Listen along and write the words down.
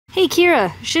Hey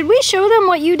Kira, should we show them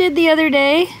what you did the other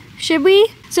day? Should we?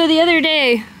 So the other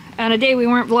day, on a day we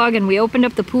weren't vlogging, we opened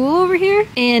up the pool over here,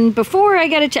 and before I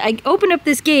opened up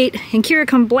this gate, and Kira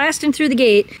come blasting through the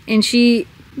gate, and she,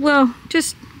 well,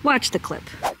 just watch the clip.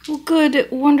 Well, good,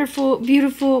 wonderful,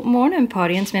 beautiful morning,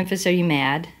 audience. Memphis, are you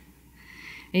mad?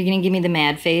 Are you gonna give me the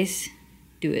mad face?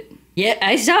 Do it. Yeah,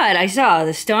 I saw it, I saw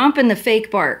the stomp and the fake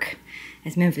bark.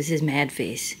 That's Memphis's mad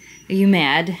face. Are you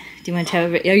mad? Do you want to tell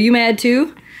everybody? Are you mad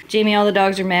too? Jamie, all the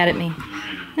dogs are mad at me.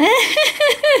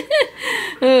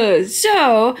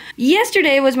 So,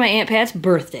 yesterday was my Aunt Pat's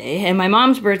birthday, and my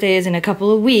mom's birthday is in a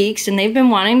couple of weeks, and they've been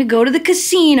wanting to go to the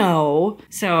casino.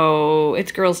 So,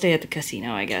 it's girls' day at the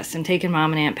casino, I guess. I'm taking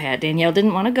Mom and Aunt Pat. Danielle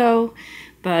didn't want to go,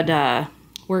 but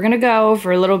we're gonna go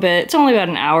for a little bit. It's only about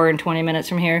an hour and 20 minutes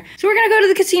from here. So we're gonna go to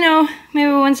the casino, maybe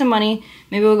we'll win some money,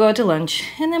 maybe we'll go out to lunch,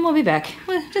 and then we'll be back.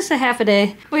 Well, just a half a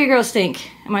day. What do you girls think?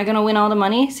 Am I gonna win all the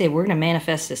money? Say, we're gonna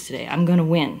manifest this today. I'm gonna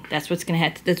win. That's what's gonna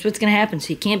happen. That's what's gonna happen. So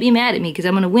you can't be mad at me because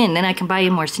I'm gonna win. Then I can buy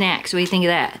you more snacks. What do you think of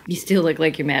that? You still look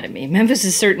like you're mad at me. Memphis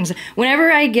is certain.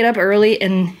 Whenever I get up early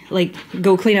and like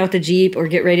go clean out the Jeep or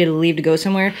get ready to leave to go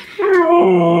somewhere.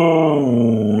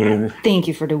 Thank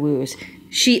you for the woos.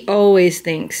 She always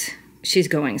thinks she's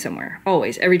going somewhere.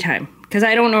 Always, every time. Because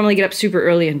I don't normally get up super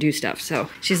early and do stuff. So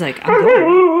she's like, I'm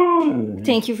going.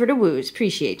 Thank you for the woos.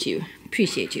 Appreciate you.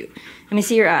 Appreciate you. Let me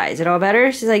see your eyes. Is it all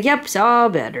better? She's like, yep, it's all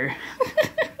better.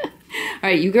 All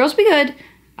right, you girls be good.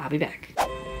 I'll be back.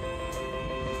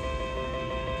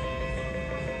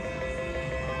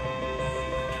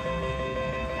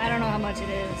 I don't know how much it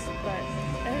is, but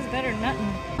that is better than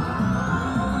nothing.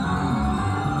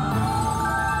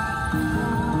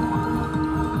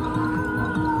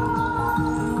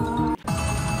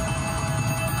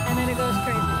 It goes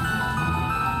crazy.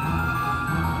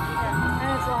 Yeah,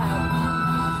 and it's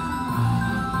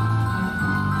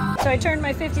loud. So I turned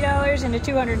my $50 into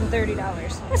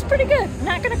 $230. That's pretty good.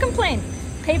 Not gonna complain.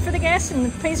 Paid for the gas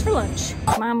and pays for lunch.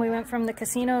 Mom, we went from the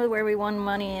casino where we won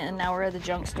money, and now we're at the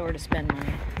junk store to spend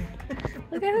money.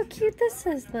 Look at how cute this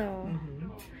is, though.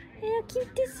 How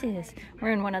cute this is.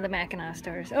 We're in one of the Mackinac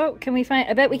stores. Oh, can we find?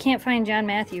 I bet we can't find John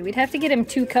Matthew. We'd have to get him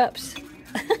 2 cups.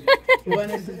 One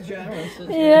is the generous.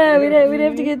 Yeah, we'd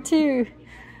have to get 2.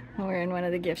 We're in one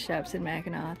of the gift shops in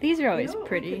Mackinac. These are always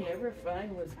pretty. What you never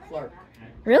find was Clark.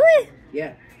 Really?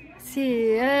 Yeah. Let's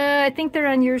see, I think they're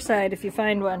on your side if you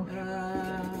find one.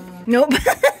 Nope.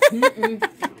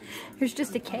 Here's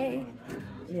just a K.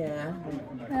 Yeah.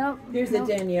 Nope. Here's a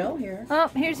Danielle here. Oh,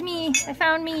 here's me. I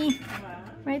found me.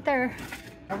 Right there.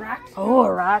 A rock scoop. Oh,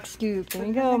 a rock scoop. There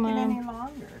you go, Mom. Any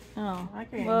longer. Oh,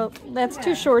 Okay. well, that's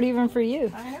too short even for you.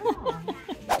 I know.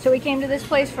 So we came to this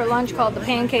place for lunch called the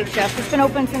Pancake Chef. It's been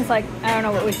open since, like, I don't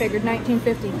know what we figured,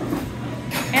 1950.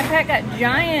 Aunt Pat got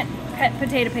giant pet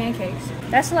potato pancakes.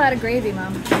 That's a lot of gravy,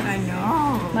 Mom. I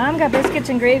know. Mom got biscuits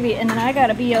and gravy, and then I got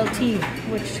a BLT,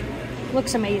 which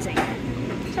looks amazing. So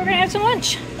we're gonna have some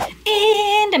lunch.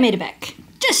 And I made it back.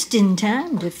 Just in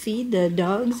time to feed the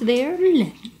dogs their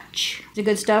lunch. Is it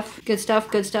good stuff? Good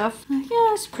stuff? Good stuff?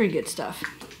 Yeah, it's pretty good stuff.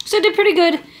 So it did pretty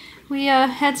good. We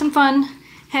had some fun.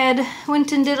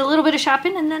 Went and did a little bit of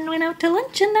shopping and then went out to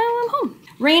lunch, and now I'm home.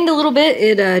 Rained a little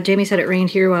bit. Jamie said it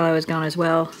rained here while I was gone as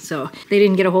well, so they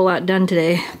didn't get a whole lot done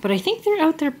today. But I think they're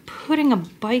out there putting a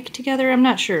bike together. I'm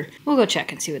not sure. We'll go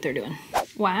check and see what they're doing.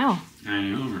 Wow. I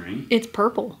know, right? It's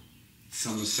purple.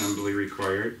 Some assembly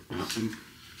required. Not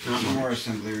more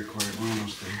assembly required. We're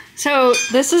almost there. So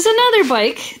this is another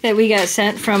bike that we got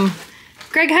sent from...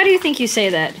 Greg, how do you think you say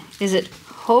that? Is it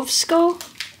Hovsko?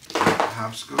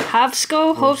 Havsko?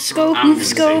 Havsko? Hovsko? I'm gonna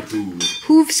Hoofsko? say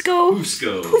who. Hoofsko?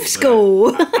 Hoofsko.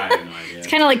 Hoofsko. I have no idea. It's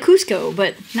kind of like Cusco,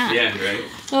 but not. Yeah,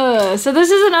 right? So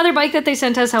this is another bike that they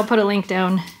sent us. I'll put a link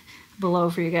down below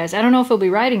for you guys. I don't know if we'll be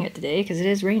riding it today because it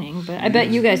is raining, but I bet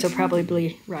you guys will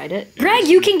probably ride it. Greg,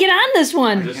 you can get on this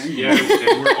one. Yeah,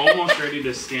 and we're almost ready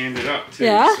to stand it up too.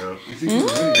 Yeah? So I think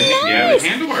we're ready. Yeah, the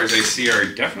handlebars I see are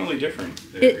definitely different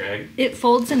there, Greg. It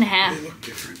folds in half, They look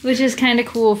different. which is kind of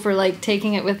cool for like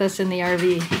taking it with us in the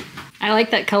RV. I like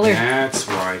that color. That's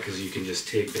why, because you can just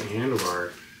take the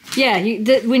handlebar. Yeah,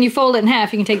 when you fold it in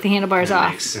half, you can take the handlebars That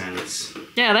off. makes sense.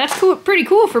 Yeah, that's cool. Pretty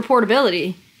cool for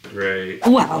portability. Right.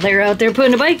 While they're out there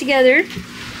putting a bike together,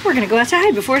 we're gonna go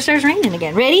outside before it starts raining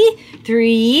again. Ready?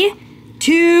 3,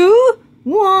 2,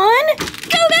 1. Go,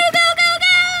 go, go,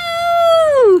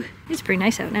 go, go! It's pretty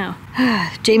nice out now.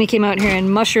 Jamie came out here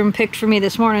and mushroom picked for me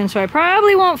this morning, so I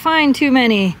probably won't find too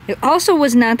many. It also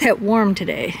was not that warm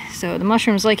today, so the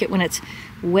mushrooms like it when it's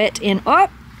wet and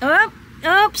up,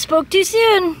 spoke too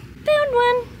soon. Found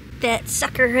one. That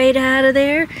sucker right out of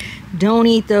there. Don't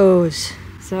eat those.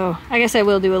 So I guess I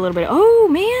will do a little bit. Oh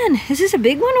man, is this a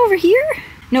big one over here?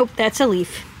 Nope, that's a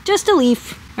leaf. Just a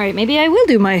leaf. All right, maybe I will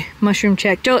do my mushroom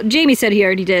check. Jamie said he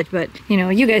already did, but you know,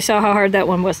 you guys saw how hard that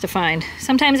one was to find.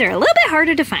 Sometimes they're a little bit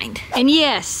harder to find. And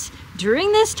yes,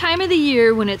 during this time of the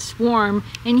year when it's warm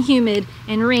and humid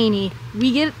and rainy,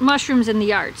 we get mushrooms in the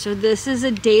yard. So this is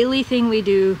a daily thing we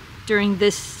do during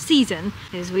this season,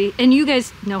 is and you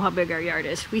guys know how big our yard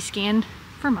is. We scan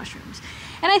for mushrooms.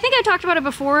 And I think I talked about it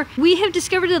before. We have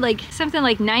discovered that like something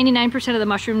like 99% of the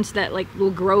mushrooms that like will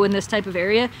grow in this type of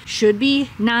area should be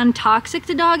non-toxic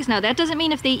to dogs. Now that doesn't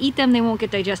mean if they eat them, they won't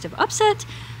get digestive upset,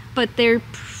 but they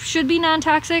should be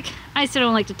non-toxic. I still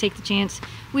don't like to take the chance.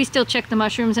 We still check the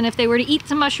mushrooms, and if they were to eat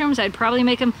some mushrooms, I'd probably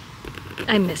make them,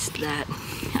 I missed that.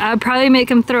 I'd probably make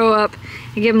them throw up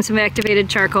and give them some activated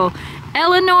charcoal.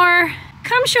 Eleanor,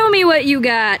 come show me what you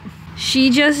got. She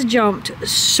just jumped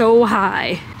so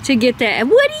high to get that.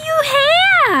 What do you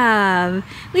have?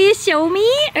 Will you show me?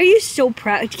 Are you so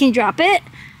proud? Can you drop it?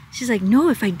 She's like, no,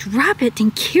 if I drop it,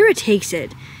 then Kira takes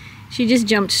it. She just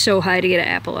jumped so high to get an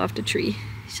apple off the tree.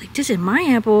 She's like, this is my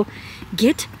apple.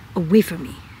 Get away from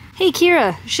me. Hey,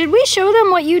 Kira, should we show them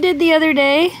what you did the other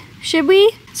day? Should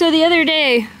we? So the other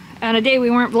day, on a day we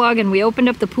weren't vlogging, we opened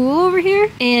up the pool over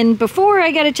here, and before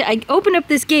I opened up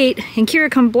this gate, and Kira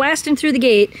come blasting through the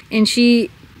gate, and she,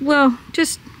 well,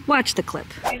 just watch the clip.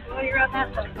 While you're on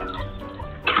that side.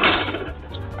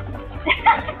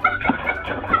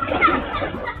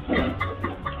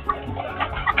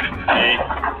 Hey.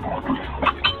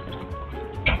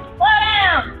 Slow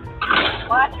down!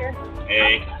 Watch her.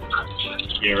 Hey.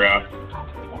 Kira.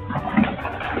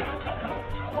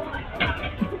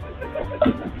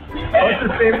 What's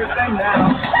your favorite thing now?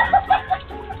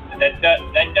 That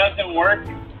doesn't work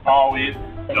always.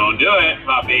 Don't do it,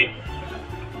 puppy.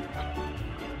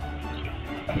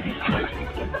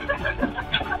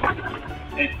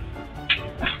 Hey.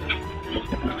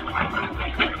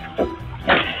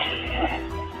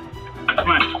 Come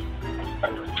on.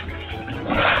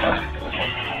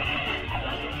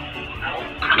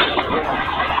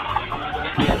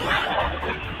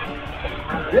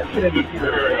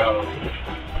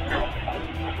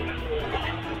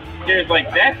 Kira's like,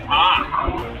 that's hot.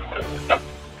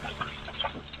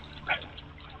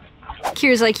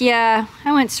 Kira's like, yeah,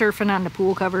 I went surfing on the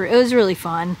pool cover. It was really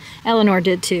fun. Eleanor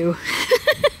did too.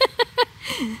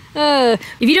 If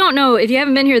you don't know, if you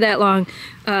haven't been here that long,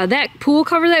 that pool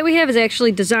cover that we have is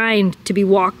actually designed to be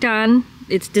walked on.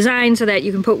 It's designed so that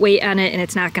you can put weight on it and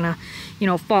it's not gonna, you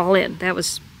know, fall in. That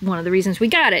was one of the reasons we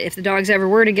got it. If the dogs ever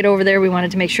were to get over there, we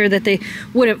wanted to make sure that they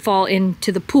wouldn't fall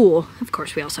into the pool. Of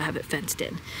course, we also have it fenced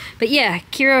in. But yeah,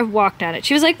 Kira walked on it.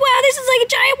 She was like, wow, this is like a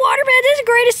giant waterbed. This is the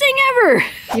greatest thing ever.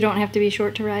 You don't have to be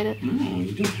short to ride it? No,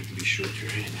 you don't have to be short to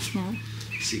ride it. No.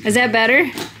 Is that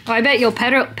better? Oh, I bet you'll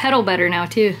pedal better now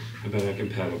too. I bet I can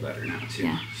pedal better now too.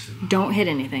 Yeah. So. Don't hit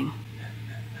anything.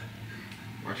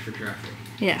 Watch for traffic.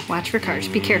 Yeah, watch for cars.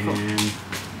 Be careful.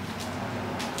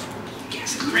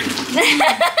 Yes, it's great.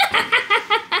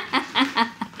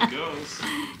 It goes.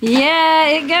 Yeah,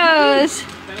 it goes.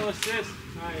 Pedal assist.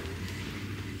 Hi.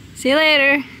 See you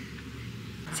later.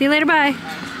 See you later, bye.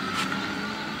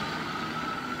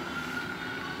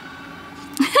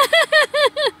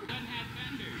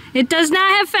 It does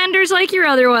not have fenders like your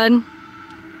other one.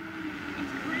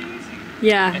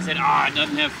 Yeah. I said, it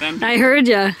doesn't have fenders. I heard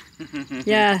ya.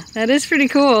 Yeah, that is pretty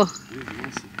cool.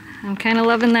 I'm kind of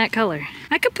loving that color.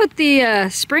 I could put the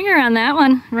Springer on that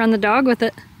one, run the dog with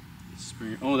it.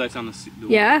 Oh, that's on the seat.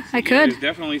 Yeah, I could. There's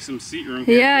definitely some seat room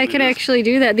here. Yeah, I could actually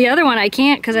do that. The other one I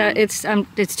can't because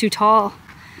it's too tall.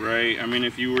 Right. I mean,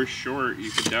 if you were short,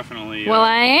 you could definitely. Well,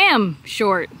 I am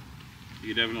short. You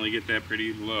could definitely get that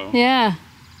pretty low. Yeah.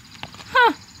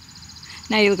 Huh.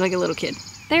 Now you look like a little kid.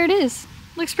 There it is.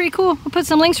 Looks pretty cool. I'll put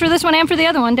some links for this one and for the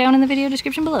other one down in the video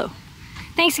description below.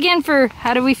 Thanks again for,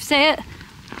 how do we say it?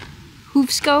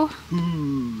 Hoofsco?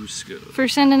 Hoofsco. For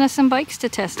sending us some bikes to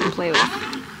test and play with.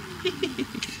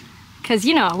 Because,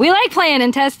 you know, we like playing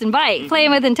and testing bikes.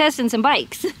 Playing with and testing some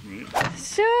bikes.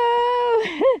 So,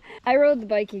 I rode the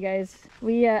bike, you guys.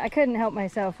 I couldn't help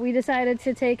myself. We decided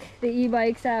to take the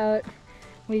e-bikes out.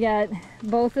 We got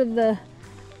both of the...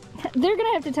 They're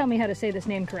gonna have to tell me how to say this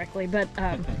name correctly, but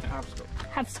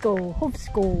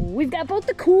Hufsko. We've got both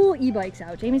the cool e-bikes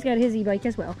out. Jamie's got his e-bike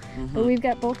as well, but we've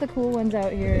got both the cool ones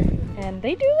out here, and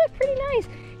they do look pretty nice.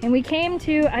 And we came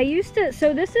to,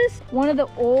 so this is one of the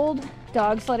old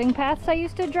dog sledding paths I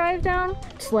used to drive down,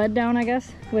 sled down, I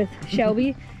guess, with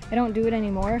Shelby. I don't do it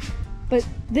anymore, but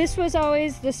this was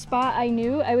always the spot I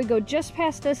knew. I would go just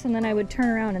past this, and then I would turn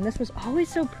around, and this was always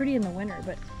so pretty in the winter,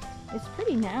 but it's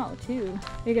pretty now too.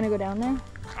 You're gonna go down there?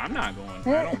 I'm not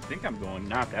going. I don't think I'm going.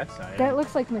 Not that side. That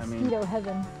looks like mosquito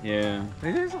heaven. Yeah.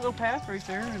 There's a little path right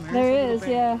there. And There is,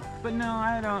 yeah. But no,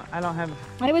 I don't have.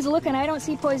 I was looking. I don't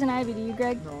see poison ivy. Do you,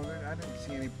 Greg? No, I didn't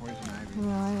see any poison ivy.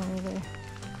 No, I don't either.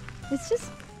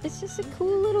 It's just a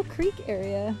cool little creek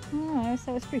area. Oh, I always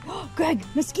thought it was pretty. Oh, Greg,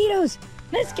 mosquitoes!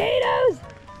 Mosquitoes!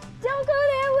 Don't go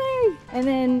that way! And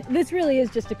then this really is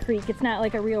just a creek. It's not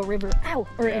like a real river, ow,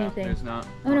 or anything. There's not.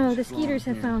 Oh no, the skeeters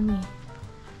have found me.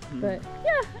 But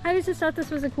yeah, I just thought this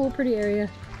was a cool, pretty area.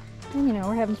 And you know,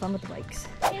 we're having fun with the bikes.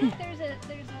 And there's a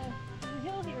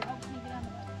hill here helps me get on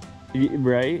the bike.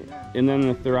 Right? And then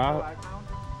the throttle.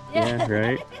 Yeah,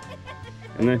 right.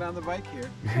 And then Get on the bike here.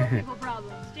 Poor people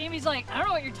problems. Jamie's like, I don't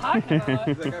know what you're talking about.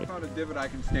 He's like, I found a divot I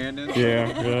can stand in.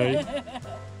 yeah, right.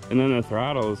 And then the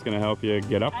throttle is gonna help you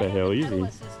get up the hill easy. Pedal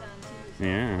assist on too, so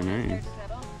Yeah, nice.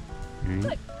 Look,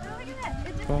 look at that.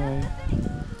 It just Bye. does the thing.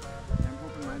 I'm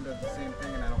hoping mine does the same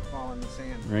thing and I don't fall in the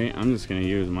sand. Right? I'm just gonna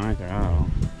use my throttle.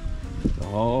 The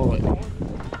whole way.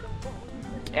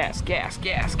 Gas, gas,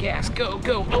 gas, gas, go,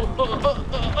 go.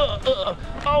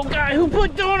 Oh, God, who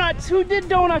put donuts? Who did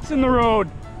donuts in the road?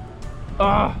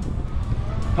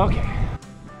 Okay.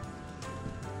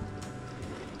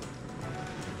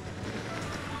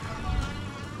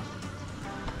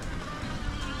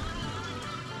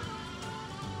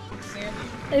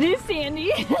 It is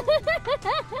sandy.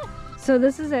 So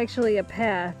this is actually a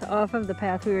path off of the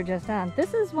path we were just on.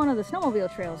 This is one of the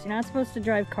snowmobile trails. You're not supposed to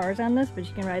drive cars on this, but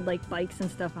you can ride like bikes and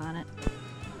stuff on it.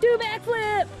 Do a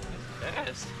backflip!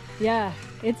 Fast. Yeah,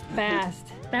 it's fast.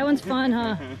 That one's fun,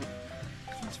 huh?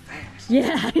 It's fast.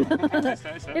 Yeah, I know.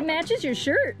 It matches your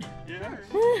shirt. Yeah.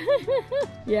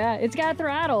 Yeah, it's got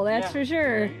throttle, that's for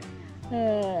sure.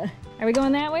 Are we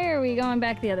going that way or are we going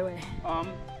back the other way?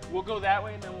 We'll go that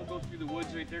way and then we'll go through the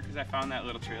woods right there because I found that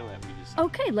little trail that we just...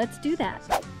 Okay, let's do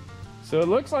that. So it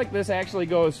looks like this actually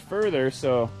goes further,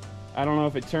 so I don't know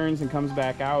if it turns and comes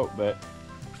back out, but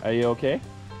are you okay?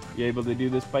 You able to do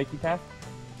this bikey path?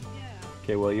 Yeah.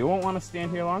 Okay, well you won't want to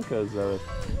stand here long because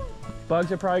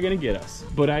bugs are probably going to get us.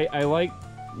 But I like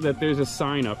that there's a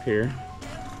sign up here.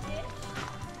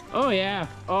 Oh yeah,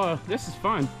 oh this is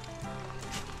fun.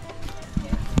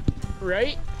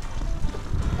 Right?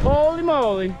 Holy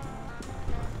moly.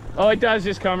 Oh, it does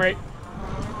just come right.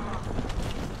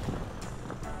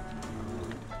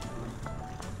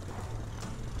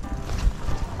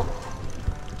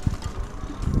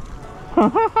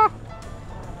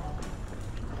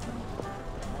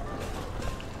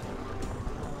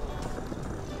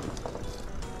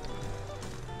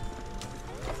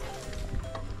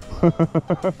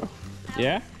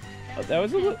 Yeah? Oh, that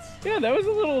was a little, yeah, that was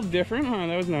a little different, huh?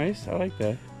 That was nice. I like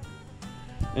that.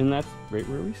 And that's right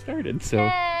where we started, so.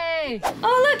 Yay!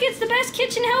 Oh look, it's the best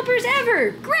kitchen helpers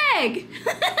ever! Greg!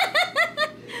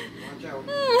 Watch out.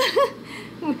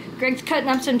 Greg's cutting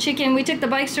up some chicken. We took the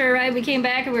bikes for a ride. We came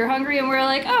back and we were hungry and we were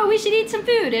like, oh, we should eat some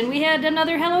food. And we had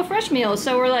another HelloFresh meal.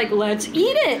 So we're like, let's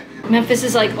eat it. Memphis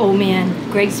is like, oh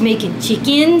man, Greg's making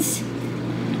chickens.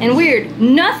 And weird,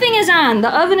 nothing is on.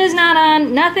 The oven is not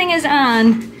on. Nothing is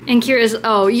on. And Kira's,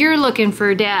 oh, you're looking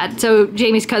for Dad. So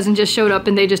Jamie's cousin just showed up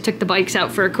and they just took the bikes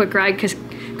out for a quick ride because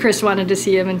Chris wanted to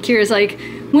see him. And Kira's like,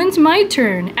 when's my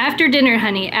turn? After dinner,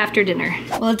 honey, after dinner.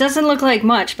 Well, it doesn't look like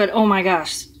much, but oh my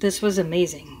gosh, this was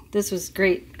amazing. This was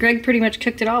great. Greg pretty much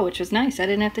cooked it all, which was nice. I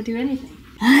didn't have to do anything.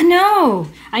 I know.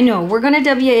 We're gonna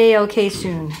WAOK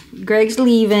soon. Greg's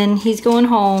leaving, he's going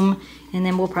home, and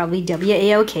then we'll probably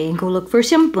WAOK and go look for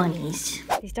some bunnies.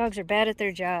 These dogs are bad at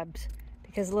their jobs.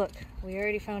 Because look, we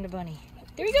already found a bunny.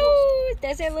 There we go!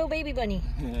 That's that little baby bunny.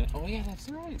 Oh yeah, that's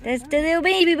right. That's the little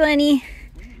baby bunny.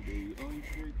 Oh, he's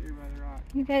right there by the rock.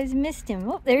 You guys missed him.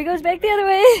 Oh, there he goes back the other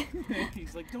way.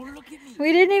 He's like, don't look at me.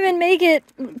 We didn't even make it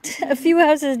a few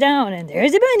houses down, and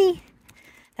there's a bunny.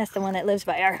 That's the one that lives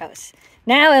by our house.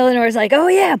 Now Eleanor's like, oh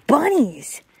yeah,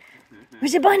 bunnies.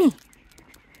 Where's the bunny?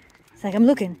 It's like, I'm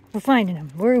looking. We're finding him.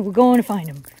 We're going to find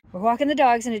him. We're walking the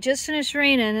dogs, and it just finished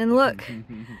raining, and look.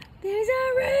 There's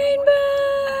a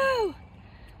rainbow!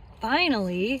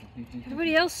 Finally.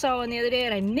 Everybody else saw one the other day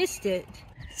and I missed it.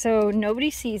 So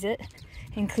nobody sees it,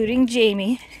 including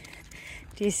Jamie.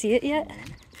 Do you see it yet?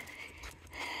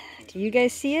 Do you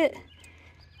guys see it?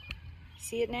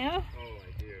 See it now? Oh,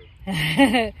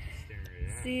 I do.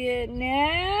 See it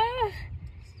now?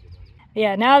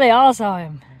 Yeah, now they all saw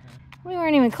him. We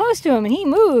weren't even close to him and he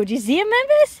moved. You see him,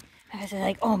 Memphis? I was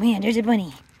like, oh man, there's a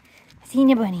bunny. I seen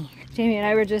a bunny. Jamie and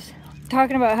I were just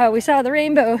talking about how we saw the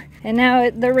rainbow and now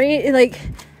the rain, like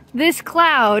this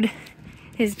cloud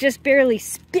is just barely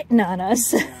spitting on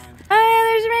us. Oh yeah,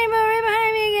 there's a rainbow right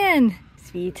behind me again.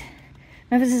 Sweet.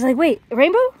 Memphis is like, wait, a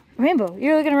rainbow? Rainbow.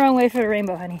 You're looking the wrong way for the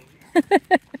rainbow, honey.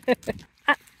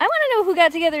 I want to know who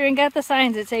got together and got the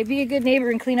signs that say, be a good neighbor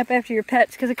and clean up after your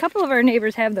pets, because a couple of our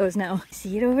neighbors have those now.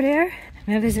 See it over there?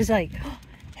 Memphis is like, oh,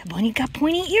 that bunny got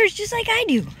pointy ears just like I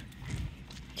do.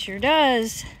 Sure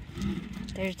does.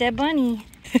 There's that bunny.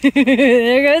 There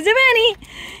goes the bunny.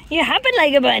 You're hopping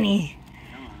like a bunny.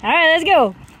 All right, let's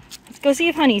go. Let's go see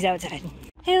if Honey's outside.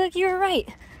 Hey, look, you were right.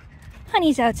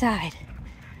 Honey's outside.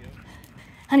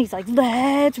 Honey's like,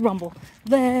 let's rumble.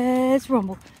 Let's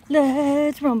rumble.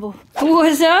 Let's rumble.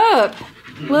 What's up?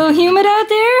 A little humid out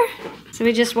there? So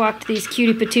we just walked these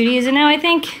cutie patooties, and now I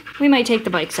think we might take the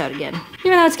bikes out again.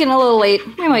 Even though it's getting a little late,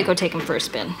 we might go take them for a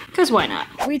spin. Because why not?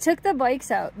 We took the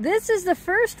bikes out. This is the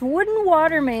first wooden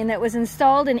water main that was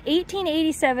installed in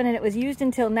 1887, and it was used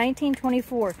until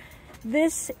 1924.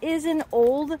 This is an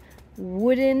old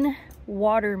wooden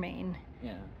water main.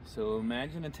 Yeah, so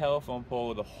imagine a telephone pole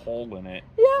with a hole in it,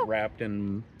 wrapped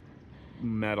in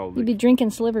metal. You'd be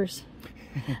drinking slivers.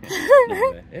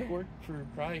 It worked for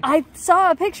probably... I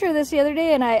saw a picture of this the other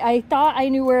day, and I thought I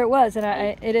knew where it was, and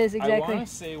it is exactly. I want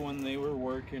to say when we were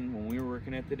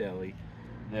working at the deli,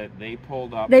 that they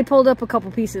pulled up a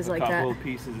couple pieces like that. A couple of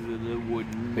pieces of the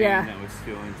wooden main that was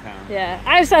still in town. Yeah,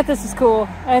 I just thought this was cool.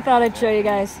 I thought I'd show you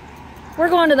guys. We're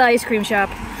going to the ice cream shop.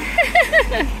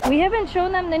 We haven't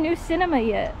shown them the new cinema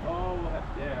yet. Oh,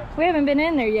 yeah. We haven't been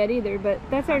in there yet either, but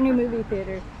that's our new movie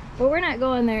theater. But we're not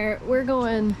going there. We're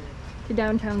going to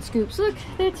downtown Scoops. Look,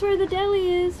 that's where the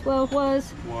deli is. Well, it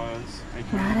was.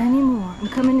 Not anymore. I'm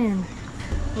coming in.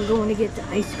 We're going to get the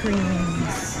ice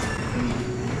creams.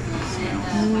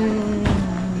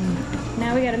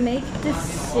 Now we gotta make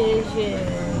decisions.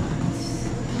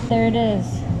 There it is.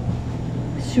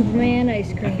 Superman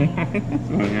ice cream.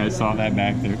 I saw that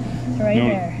back there. Right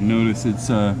there. Notice it's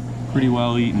pretty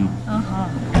well eaten.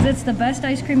 Because it's the best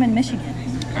ice cream in Michigan.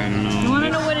 I don't know. You want to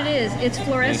know what it is? It's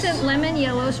fluorescent lemon,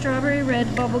 yellow, strawberry, red,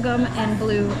 bubblegum, and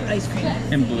blue ice cream.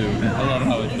 And blue. I love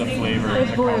how it's the flavor It's and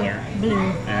the blue. color.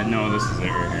 Blue. No, this is it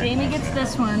right here. Jamie gets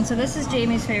this one, so this is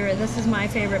Jamie's favorite. This is my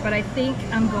favorite, but I think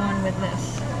I'm going with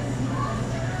this.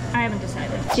 I haven't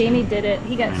decided. Jamie did it.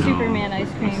 He got Superman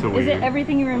ice cream. So is it weird.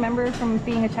 everything you remember from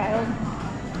being a child?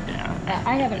 Yeah.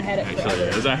 I haven't had it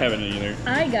forever. I haven't either.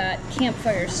 I got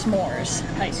Campfire S'mores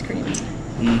ice cream.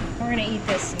 We're gonna eat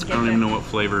this and get I don't even know what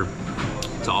flavor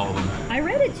to all of them. I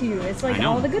read it to you. It's like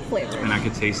all the good flavors. And I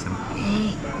could taste them.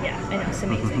 Yeah, I know. It's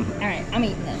amazing. All right, I'm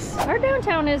eating this. Our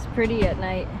downtown is pretty at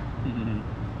night.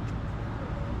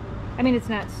 I mean, it's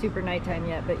not super nighttime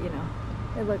yet, but you know,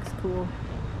 it looks cool.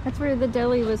 That's where the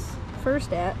deli was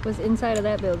first at, was inside of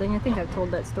that building. I think I've told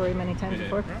that story many times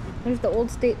before. There's the old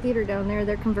State Theater down there.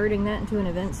 They're converting that into an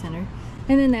event center.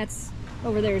 And then that's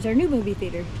over there is our new movie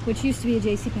theater, which used to be a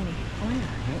JCPenney. Oh,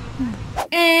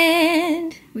 yeah.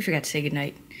 And we forgot to say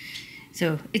goodnight.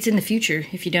 So it's in the future,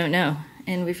 if you don't know.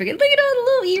 And we forget, look at all the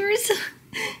little ears.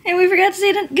 And we forgot to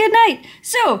say goodnight.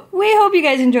 So we hope you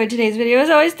guys enjoyed today's video.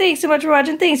 As always, thanks so much for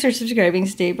watching. Thanks for subscribing.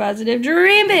 Stay positive,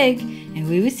 dream big. And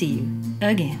we will see you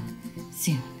again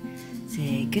soon.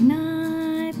 Say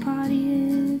goodnight,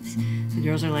 potties. The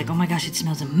girls are like, oh my gosh, it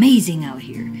smells amazing out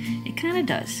here. It kind of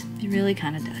does. It really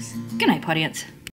kind of does. Good night, audience.